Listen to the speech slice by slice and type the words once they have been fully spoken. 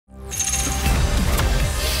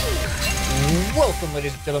Welcome,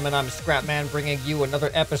 ladies and gentlemen, I'm ScrapMan, bringing you another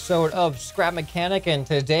episode of Scrap Mechanic, and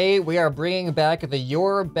today we are bringing back the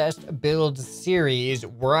Your Best Builds series,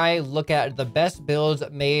 where I look at the best builds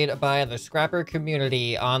made by the scrapper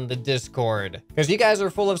community on the Discord. Because you guys are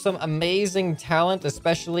full of some amazing talent,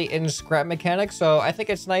 especially in Scrap Mechanic, so I think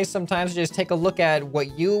it's nice sometimes to just take a look at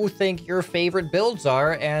what you think your favorite builds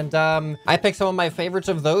are, and I picked some of my favorites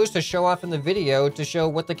of those to show off in the video to show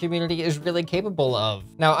what the community is really capable of.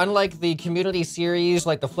 Now, unlike the community series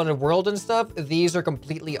like the Flooded World and stuff, these are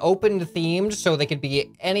completely open themed, so they could be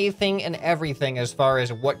anything and everything as far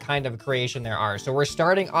as what kind of creation there are. So we're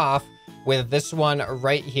starting off with this one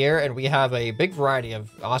right here, and we have a big variety of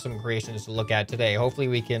awesome creations to look at today. Hopefully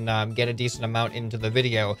we can get a decent amount into the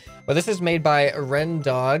video. But this is made by Ren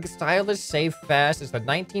Dog. Stylish, safe, fast. It's the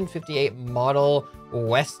 1958 model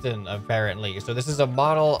Weston, apparently. So this is a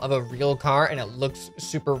model of a real car, and it looks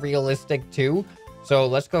super realistic too. So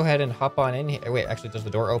let's go ahead and hop on in here. Wait, actually, does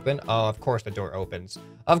the door open? Oh, of course the door opens.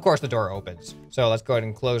 Of course the door opens. So let's go ahead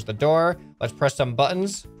and close the door. Let's press some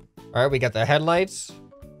buttons. All right, we got the headlights.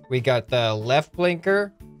 We got the left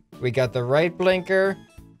blinker. We got the right blinker.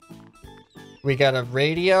 We got a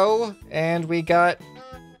radio. And we got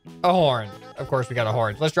a horn. Of course, we got a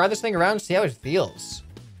horn. Let's drive this thing around and see how it feels.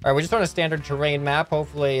 All right, we're just on a standard terrain map.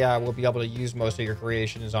 Hopefully, we'll be able to use most of your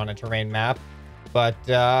creations on a terrain map. But,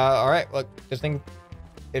 all right, look, this thing,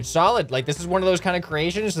 it's solid. Like, this is one of those kind of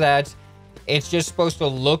creations that it's just supposed to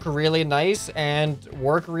look really nice and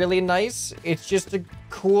work really nice. It's just a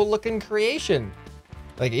cool looking creation.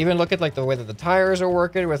 Like, even look at, like, the way that the tires are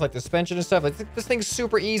working with, like, the suspension and stuff. Like, this thing's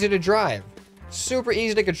super easy to drive. Super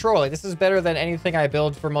easy to control. Like, this is better than anything I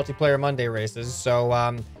build for Multiplayer Monday races. So,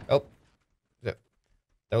 oh,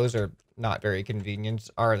 those are not very convenient,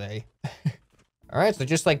 are they? All right, so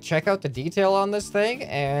just like check out the detail on this thing,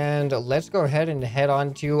 and let's go ahead and head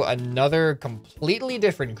on to another completely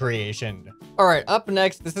different creation. All right, up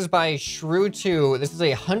next, this is by Shrew2. This is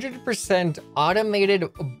a 100% automated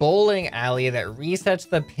bowling alley that resets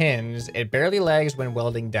the pins. It barely lags when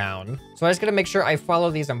welding down. So I just gotta make sure I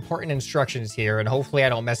follow these important instructions here, and hopefully I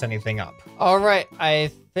don't mess anything up. All right,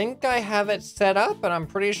 I think I have it set up, and I'm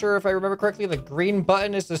pretty sure if I remember correctly, the green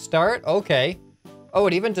button is to start. Okay. Oh,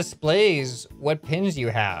 it even displays what pins you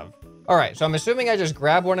have. All right, so I'm assuming I just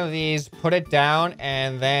grab one of these, put it down,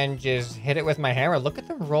 and then just hit it with my hammer. Look at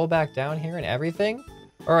them roll back down here and everything.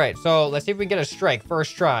 All right, so let's see if we can get a strike.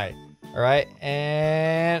 First try. All right,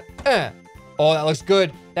 and... Oh, that looks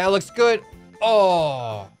good. That looks good.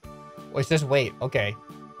 Oh. It says wait. Okay,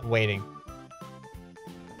 I'm waiting.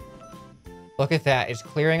 Look at that. It's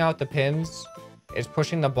clearing out the pins. It's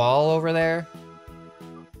pushing the ball over there.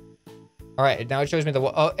 All right, now it shows me the...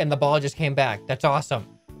 Oh, and the ball just came back. That's awesome.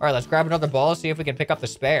 All right, let's grab another ball, see if we can pick up the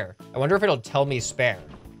spare. I wonder if it'll tell me spare.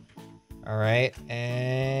 All right,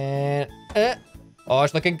 and... Oh,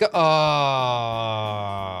 it's looking good. Oh.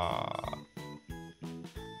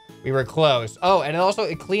 We were close. Oh, and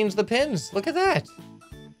it cleans the pins. Look at that.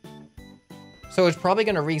 So it's probably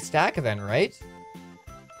going to restack then, right?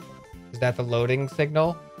 Is that the loading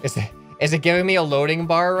signal? Is it giving me a loading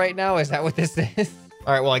bar right now? Is that what this is?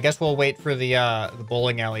 All right, well, I guess we'll wait for the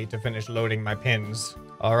bowling alley to finish loading my pins.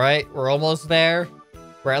 All right, we're almost there.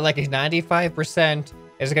 We're at like a 95%.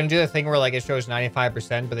 Is it gonna do the thing where like it shows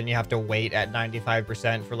 95%, but then you have to wait at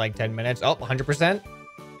 95% for like 10 minutes? Oh, 100%.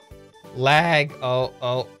 Lag.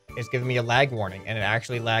 Oh, it's giving me a lag warning, and it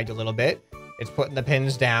actually lagged a little bit. It's putting the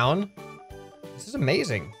pins down. This is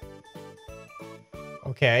amazing.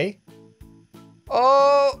 Okay.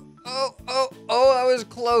 Oh, that was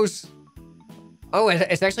close. Oh,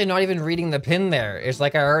 it's actually not even reading the pin there. It's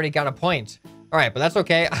like I already got a point. All right, but that's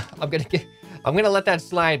okay. I'm gonna let that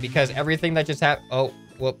slide because everything that just happened. Oh,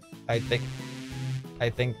 whoop! Did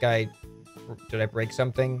I break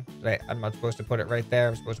something? I'm not supposed to put it right there.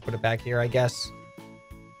 I'm supposed to put it back here, I guess.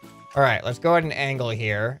 All right, let's go ahead and angle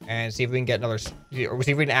here and see if we can get or see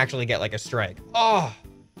if we can actually get like a strike. Oh,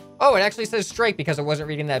 it actually says strike because it wasn't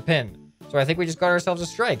reading that pin. So I think we just got ourselves a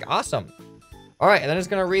strike. Awesome. All right, and then it's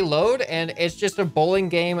gonna reload, and it's just a bowling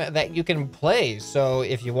game that you can play. So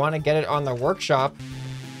if you wanna get it on the workshop,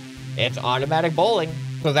 it's automatic bowling.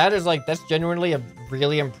 So that's genuinely a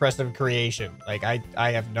really impressive creation. Like, I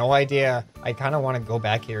have no idea. I kinda wanna go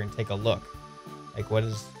back here and take a look. Like,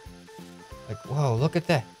 whoa, look at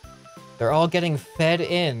that. They're all getting fed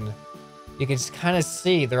in. You can just kinda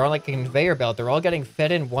see, they're on like a conveyor belt. They're all getting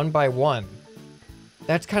fed in one by one.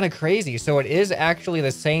 That's kinda crazy. So it is actually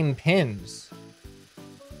the same pins.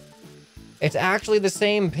 It's actually the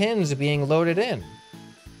same pins being loaded in.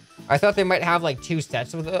 I thought they might have like 2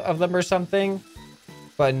 sets of them or something,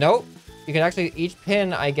 but nope. You can actually, each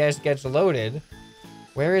pin, I guess, gets loaded.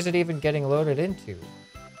 Where is it even getting loaded into?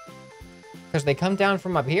 Because they come down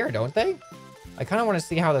from up here, don't they? I kind of want to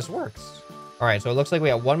see how this works. All right, so it looks like we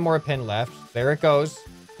have one more pin left. There it goes.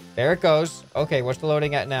 There it goes. Okay, what's the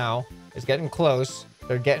loading at now? It's getting close.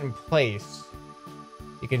 They're getting placed.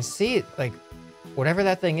 You can see it, like, whatever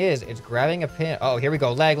that thing is, it's grabbing a pin. Oh, here we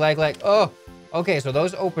go. Lag, lag, lag. Oh, okay, so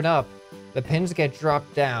those open up. The pins get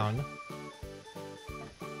dropped down.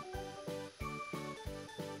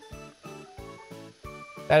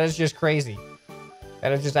 That is just crazy.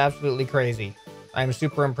 That is just absolutely crazy. I'm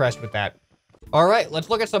super impressed with that. All right, let's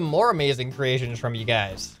look at some more amazing creations from you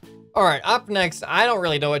guys. All right, up next, I don't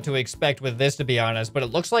really know what to expect with this, to be honest, but it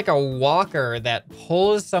looks like a walker that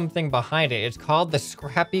pulls something behind it. It's called the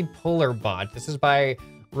Scrappy Puller Bot. This is by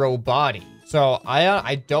Roboti. So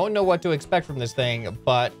I don't know what to expect from this thing,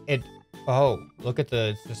 but it... Oh, look at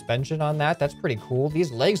the suspension on that. That's pretty cool.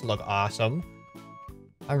 These legs look awesome.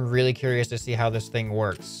 I'm really curious to see how this thing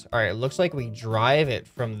works. All right, it looks like we drive it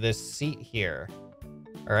from this seat here.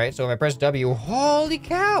 All right, so if I press W, holy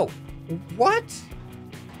cow! What?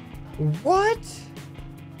 What?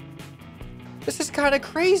 This is kind of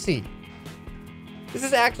crazy. This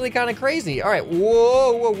is actually kind of crazy. All right,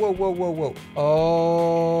 whoa, whoa, whoa, whoa, whoa, whoa.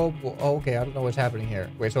 Oh, okay, I don't know what's happening here.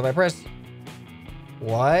 Wait, so if I press...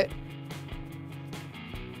 What?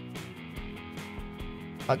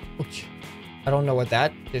 I don't know what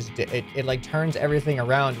that is. It like turns everything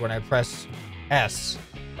around when I press S.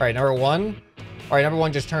 All right, number one. All right, number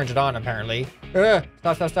one just turns it on, apparently.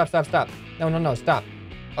 Stop, stop, stop, stop, stop. No, no, no, stop.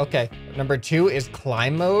 Okay, number two is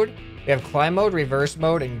climb mode. We have climb mode, reverse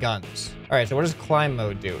mode, and guns. All right, so what does climb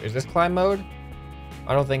mode do? Is this climb mode?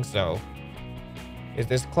 I don't think so. Is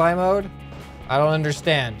this climb mode? I don't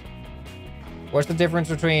understand. What's the difference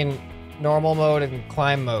between normal mode and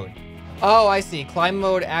climb mode? Oh, I see. Climb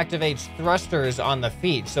mode activates thrusters on the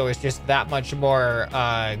feet, so it's just that much more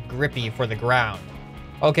grippy for the ground.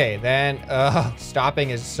 Okay, then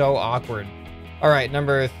stopping is so awkward. All right,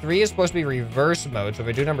 number three is supposed to be reverse mode. So if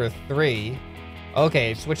I do number three,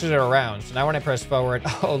 okay, it switches it around. So now when I press forward,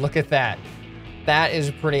 oh, look at that. That is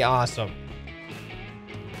pretty awesome.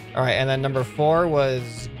 All right, and then number four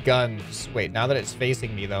was guns. Wait, now that it's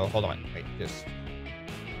facing me though, hold on. Wait, just,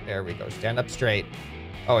 there we go. Stand up straight.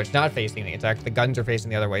 Oh, it's not facing me. It's actually, the guns are facing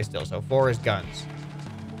the other way still. So four is guns.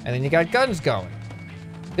 And then you got guns going.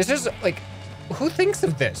 This is like, who thinks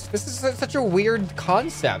of this? This is such a weird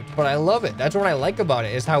concept, but I love it. That's what I like about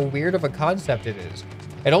it, is how weird of a concept it is.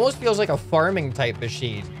 It almost feels like a farming type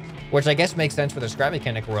machine, which I guess makes sense for the scrap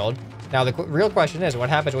mechanic world. Now, the real question is, what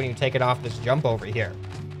happens when you take it off this jump over here?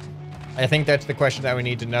 I think that's the question that we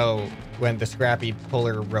need to know when the Scrappy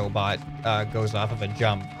Puller robot goes off of a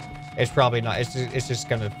jump. It's probably not. It's just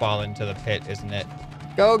going to fall into the pit, isn't it?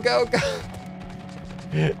 Go, go, go.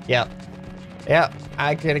 Yep. Yep.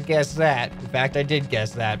 I could have guessed that. In fact, I did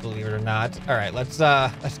guess that, believe it or not. All right, let's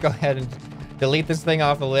go ahead and delete this thing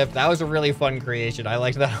off the lift. That was a really fun creation. I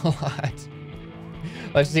liked that a lot.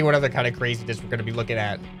 Let's see what other kind of craziness we're going to be looking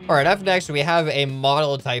at. All right, up next, we have a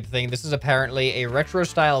model type thing. This is apparently a retro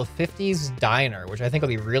style 50s diner, which I think will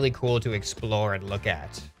be really cool to explore and look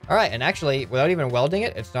at. All right, and actually, without even welding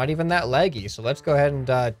it, it's not even that laggy. So let's go ahead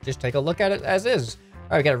and just take a look at it as is. All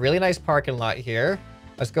right, we got a really nice parking lot here.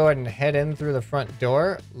 Let's go ahead and head in through the front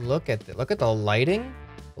door. Look at the lighting.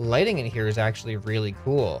 The lighting in here is actually really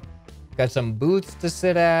cool. Got some booths to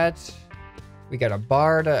sit at. We got a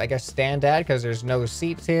bar to, I guess, stand at because there's no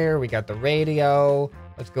seats here. We got the radio.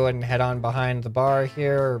 Let's go ahead and head on behind the bar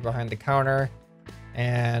here, or behind the counter.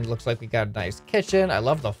 And looks like we got a nice kitchen. I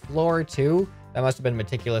love the floor too. That must have been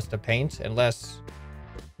meticulous to paint, unless...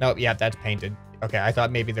 Nope, yeah, that's painted. Okay, I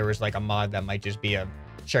thought maybe there was like a mod that might just be a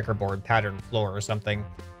checkerboard pattern floor or something.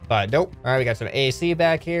 But nope. All right, we got some AC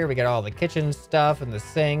back here. We got all the kitchen stuff and the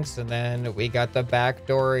sinks. And then we got the back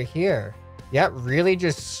door here. Yeah, really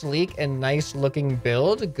just sleek and nice looking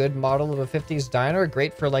build. Good model of a 50s diner.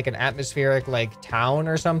 Great for like an atmospheric like town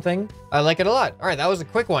or something. I like it a lot. All right, that was a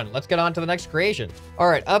quick one. Let's get on to the next creation. All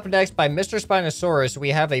right, up next by Mr. Spinosaurus, we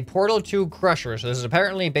have a Portal 2 Crusher. So this is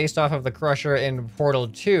apparently based off of the Crusher in Portal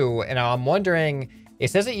 2. And I'm wondering,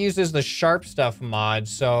 it says it uses the Sharp Stuff mod.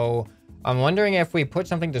 So I'm wondering if we put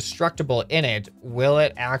something destructible in it, will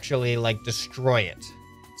it actually like destroy it?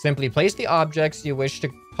 Simply place the objects you wish to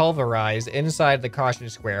pulverize inside the caution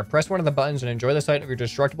square. Press one of the buttons and enjoy the sight of your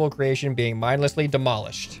destructible creation being mindlessly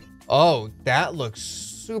demolished. Oh, that looks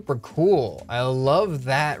super cool. I love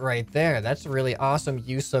that right there. That's a really awesome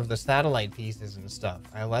use of the satellite pieces and stuff.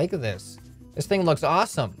 I like this. This thing looks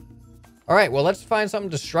awesome. All right, well, let's find something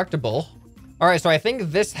destructible. All right, so I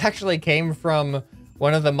think this actually came from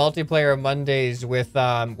one of the multiplayer Mondays with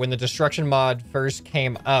when the destruction mod first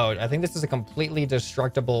came out. I think this is a completely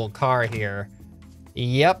destructible car here.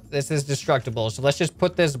 Yep, this is destructible. So let's just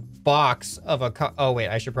put this box of a car. Oh, wait,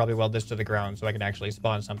 I should probably weld this to the ground so I can actually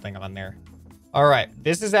spawn something on there. All right,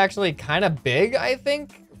 this is actually kind of big, I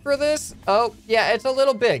think, for this. Oh, yeah, it's a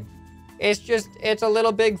little big. It's a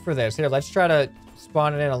little big for this. Here, let's try to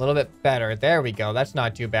spawn it in a little bit better. There we go. That's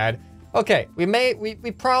not too bad. Okay,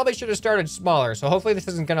 we probably should have started smaller, so hopefully this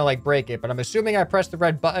isn't gonna like break it, but I'm assuming I pressed the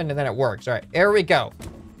red button and then it works. All right, here we go.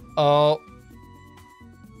 Oh.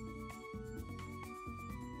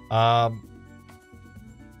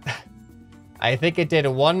 I think it did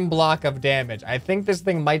 1 block of damage. I think this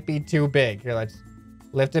thing might be too big. Here, let's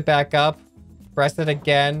lift it back up. Press it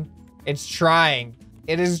again. It's trying.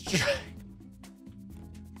 It is trying.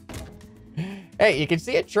 Hey, you can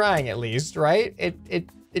see it trying at least, right?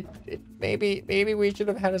 Maybe we should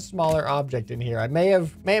have had a smaller object in here. I may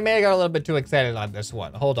have got a little bit too excited on this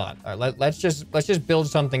one. Hold on. All right, let's just build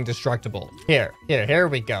something destructible. Here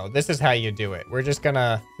we go. This is how you do it. We're just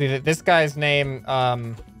gonna see that this guy's name,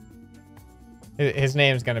 his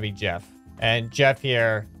name's gonna be Jeff. And Jeff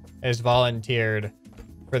here has volunteered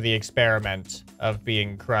for the experiment of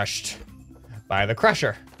being crushed by the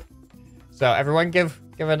crusher. So everyone give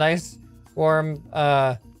a nice warm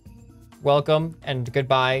welcome and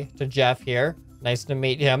goodbye to Jeff here. Nice to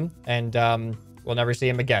meet him, and we'll never see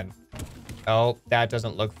him again. Oh, that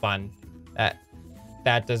doesn't look fun.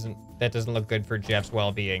 That doesn't look good for Jeff's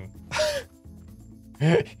well-being.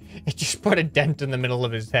 It just put a dent in the middle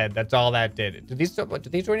of his head. That's all that did. Do these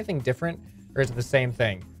do anything different, or is it the same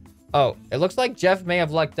thing? Oh, it looks like Jeff may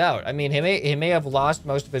have lucked out. I mean, he may have lost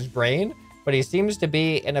most of his brain, but he seems to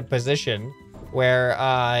be in a position where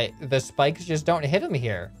the spikes just don't hit him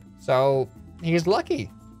here. So he's lucky.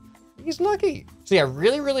 He's lucky. So yeah,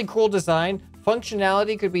 really cool design.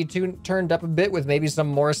 Functionality could be turned up a bit with maybe some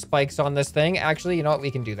more spikes on this thing. Actually, you know what?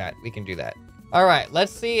 We can do that. We can do that. All right,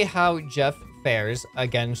 let's see how Jeff fares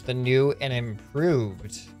against the new and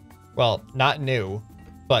improved, well, not new,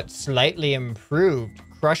 but slightly improved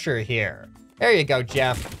crusher here. There you go,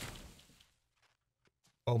 Jeff.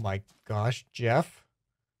 Oh my gosh, Jeff.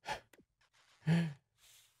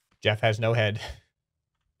 Jeff has no head.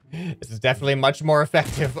 This is definitely much more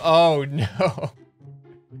effective. Oh no.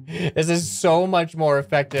 This is so much more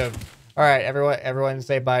effective. All right, everyone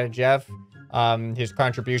say bye to Jeff. His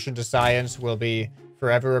contribution to science will be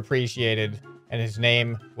forever appreciated, and his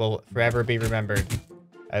name will forever be remembered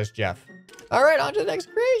as Jeff. All right, on to the next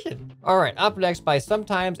creation. All right, up next by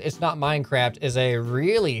Sometimes It's Not Minecraft is a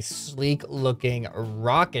really sleek looking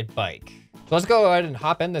rocket bike. So let's go ahead and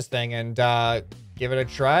hop in this thing and give it a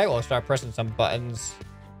try. We'll start pressing some buttons.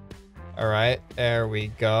 All right, there we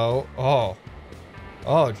go. Oh,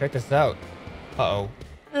 check this out. Uh-oh.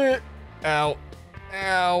 Ow.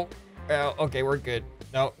 Ow. Ow. Okay, we're good.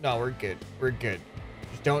 No, we're good. We're good.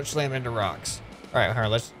 Just don't slam into rocks. All right,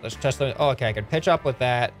 let's test them. Oh, okay, I can pitch up with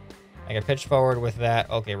that. I can pitch forward with that.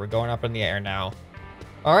 Okay, we're going up in the air now.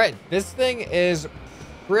 All right, this thing is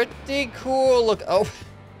pretty cool. Look, oh,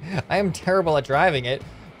 I am terrible at driving it,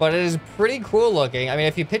 but it is pretty cool looking. I mean,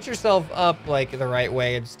 if you pitch yourself up like the right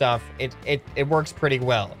way and stuff, it works pretty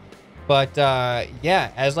well. But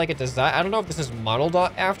yeah, as like a design, I don't know if this is modeled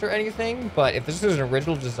after anything, but if this is an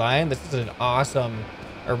original design, this is an awesome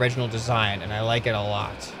original design, and I like it a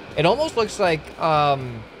lot. It almost looks like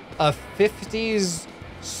a 50s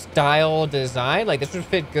style design. Like this would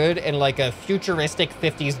fit good in like a futuristic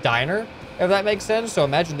 50s diner, if that makes sense. So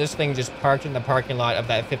imagine this thing just parked in the parking lot of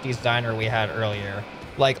that 50s diner we had earlier.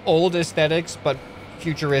 Like old aesthetics, but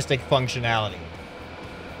futuristic functionality.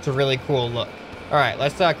 It's a really cool look. All right,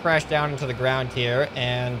 let's crash down into the ground here.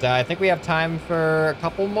 And I think we have time for a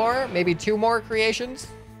couple more, maybe 2 more creations.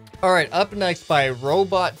 All right, up next by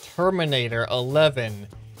Robot Terminator 11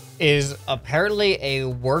 is apparently a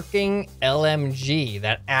working LMG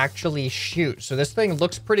that actually shoots. So this thing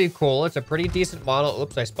looks pretty cool. It's a pretty decent model.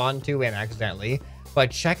 Oops, I spawned 2 in accidentally.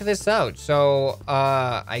 But check this out. So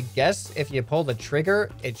I guess if you pull the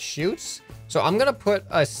trigger, it shoots. So I'm gonna put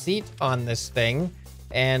a seat on this thing,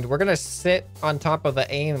 and we're gonna sit on top of the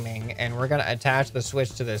aiming, and we're gonna attach the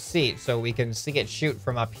switch to the seat so we can see it shoot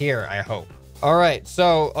from up here, I hope. All right,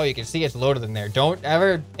 so, oh, you can see it's loaded in there. Don't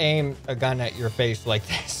ever aim a gun at your face like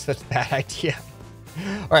this. That's a bad idea.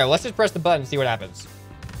 All right, let's just press the button and see what happens.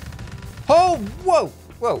 Oh, whoa.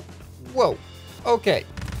 Okay.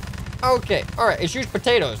 All right, it shoots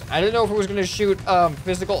potatoes. I didn't know if it was gonna shoot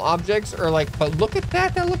physical objects or like, but look at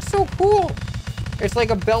that. That looks so cool. It's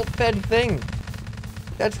like a belt-fed thing.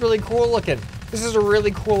 That's really cool looking. This is a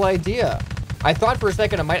really cool idea. I thought for a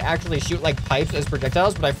second it might actually shoot like pipes as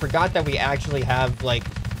projectiles, but I forgot that we actually have like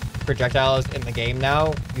projectiles in the game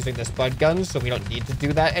now using the spud guns, so we don't need to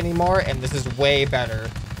do that anymore. And this is way better,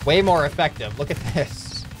 way more effective. Look at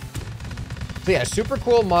this. So yeah, super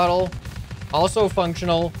cool model, also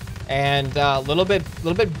functional, and a little bit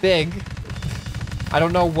big. I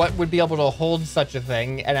don't know what would be able to hold such a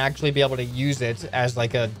thing and actually be able to use it as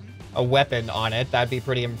like a weapon on it. That'd be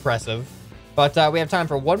pretty impressive. But we have time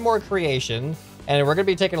for one more creation, and we're going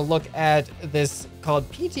to be taking a look at this called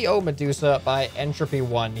PTO Medusa by Entropy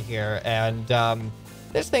 1 here. And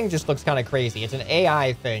this thing just looks kind of crazy. It's an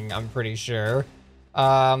AI thing, I'm pretty sure.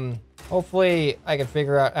 Hopefully I can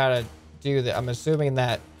figure out how to do that. I'm assuming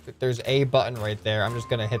that there's a button right there. I'm just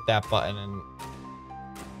going to hit that button and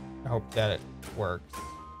hope that it works.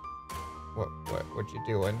 What you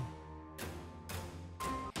doing?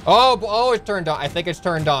 Oh, it's turned on. I think it's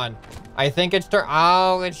turned on.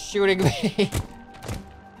 Oh, it's shooting me.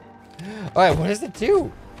 All right, what does it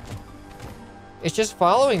do? It's just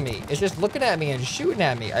following me. It's just looking at me and shooting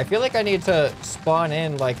at me. I feel like I need to spawn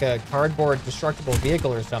in like a cardboard destructible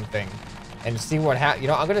vehicle or something and see what happens. You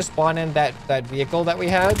know, I'm going to spawn in that vehicle that we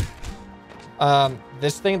had.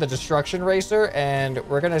 This thing, the destruction racer, and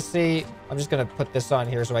we're going to see. I'm just going to put this on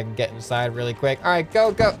here so I can get inside really quick. All right,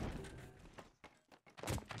 go.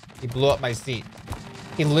 He blew up my seat.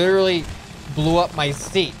 He literally blew up my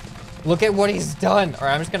seat. Look at what he's done. All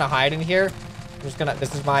right, I'm just gonna hide in here. This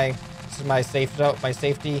is my safe zone, my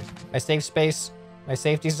safe space, my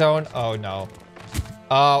safety zone. Oh no.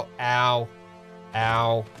 Oh, ow.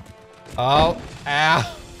 Oh,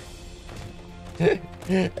 ow.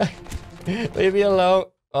 Leave me alone.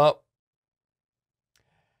 Oh.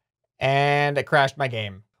 And it crashed my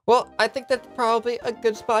game. Well, I think that's probably a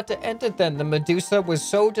good spot to end it then. The Medusa was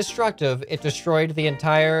so destructive, it destroyed the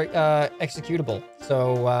entire executable.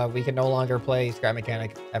 So we can no longer play Scrap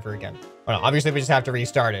Mechanic ever again. Well, obviously we just have to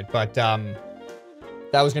restart it, but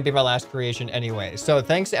that was going to be my last creation anyway. So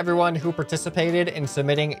thanks to everyone who participated in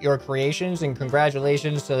submitting your creations, and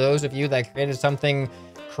congratulations to those of you that created something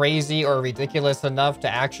crazy or ridiculous enough to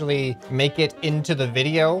actually make it into the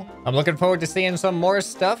video. I'm looking forward to seeing some more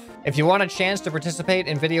stuff. If you want a chance to participate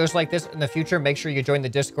in videos like this in the future, make sure you join the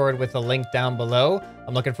Discord with the link down below.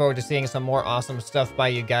 I'm looking forward to seeing some more awesome stuff by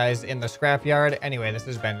you guys in the scrapyard. Anyway, this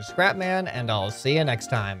has been ScrapMan, and I'll see you next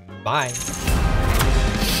time. Bye.